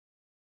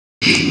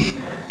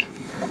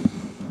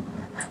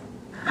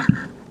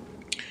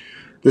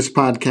This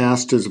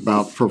podcast is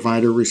about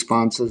provider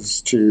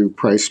responses to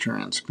price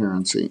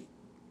transparency.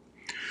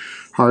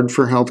 Hard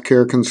for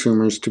healthcare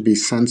consumers to be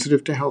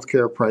sensitive to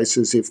healthcare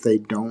prices if they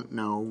don't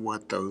know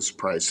what those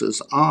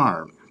prices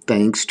are.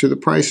 Thanks to the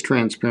price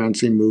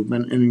transparency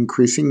movement, an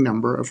increasing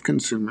number of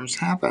consumers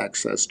have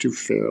access to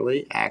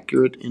fairly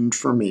accurate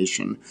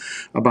information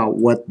about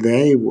what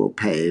they will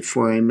pay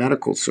for a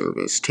medical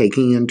service,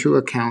 taking into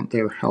account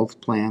their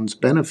health plan's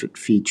benefit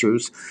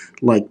features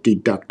like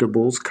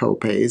deductibles,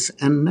 copays,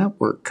 and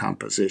network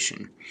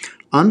composition.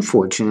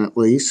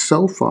 Unfortunately,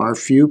 so far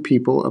few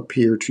people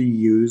appear to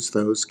use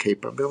those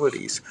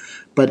capabilities.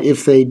 But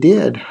if they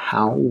did,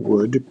 how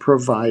would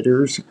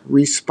providers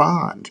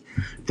respond?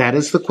 That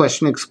is the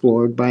question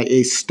explored by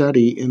a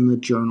study in the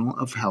Journal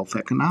of Health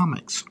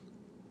Economics.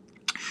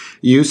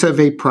 Use of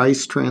a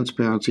price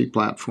transparency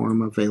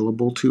platform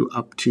available to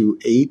up to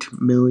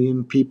 8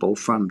 million people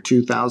from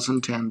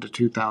 2010 to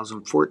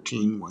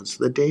 2014 was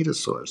the data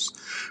source.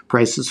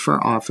 Prices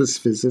for office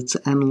visits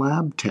and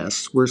lab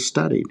tests were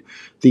studied.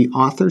 The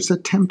authors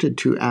attempted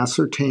to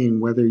ascertain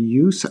whether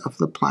use of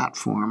the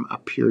platform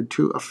appeared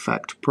to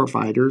affect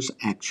providers'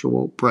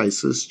 actual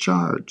prices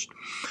charged.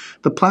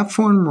 The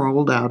platform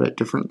rolled out at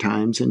different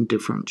times in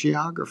different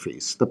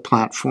geographies. The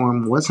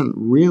platform wasn't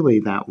really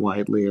that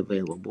widely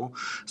available,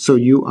 so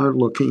you are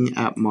looking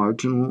at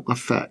marginal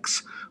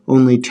effects.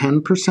 Only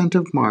 10%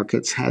 of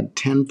markets had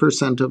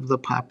 10% of the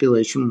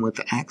population with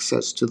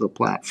access to the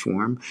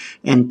platform,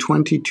 and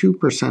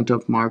 22%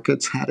 of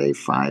markets had a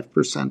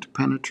 5%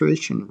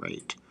 penetration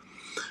rate.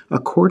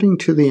 According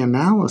to the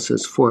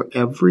analysis, for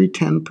every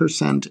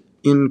 10%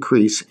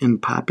 increase in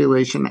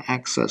population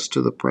access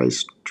to the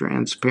price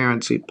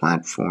transparency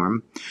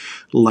platform,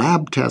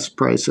 lab test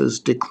prices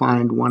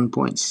declined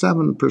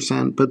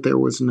 1.7%, but there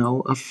was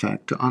no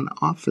effect on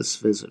office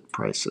visit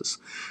prices.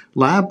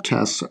 Lab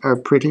tests are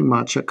pretty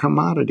much a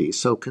commodity,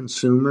 so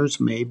consumers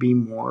may be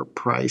more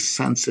price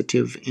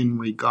sensitive in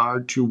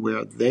regard to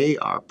where they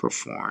are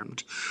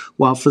performed,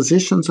 while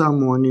physicians are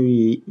more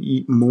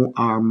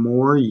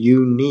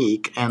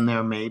unique and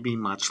there may be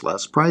much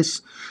less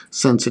price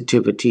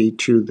sensitivity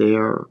to their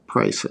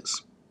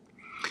prices.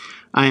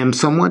 I am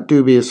somewhat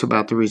dubious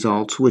about the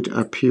results, which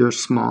appear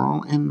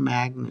small in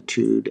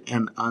magnitude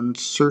and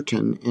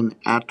uncertain in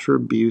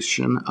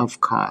attribution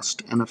of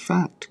cost and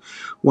effect.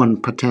 One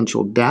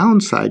potential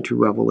downside to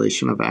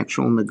revelation of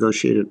actual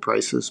negotiated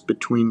prices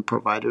between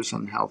providers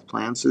and health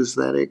plans is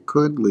that it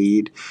could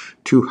lead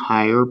to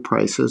higher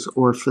prices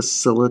or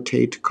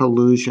facilitate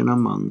collusion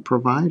among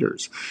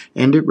providers,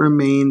 and it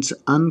remains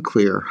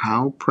unclear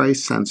how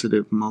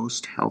price-sensitive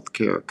most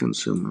healthcare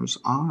consumers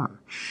are.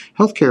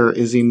 Healthcare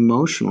is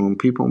emotional, and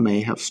people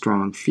may have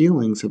strong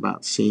feelings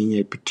about seeing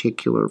a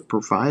particular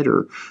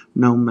provider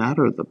no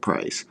matter the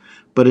price.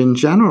 But in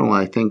general,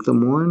 I think the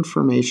more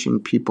information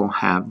people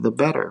have, the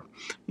better.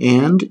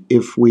 And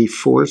if we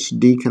force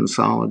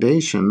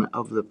deconsolidation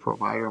of the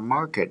provider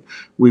market,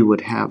 we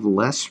would have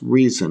less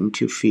reason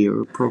to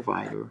fear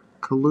provider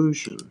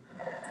collusion.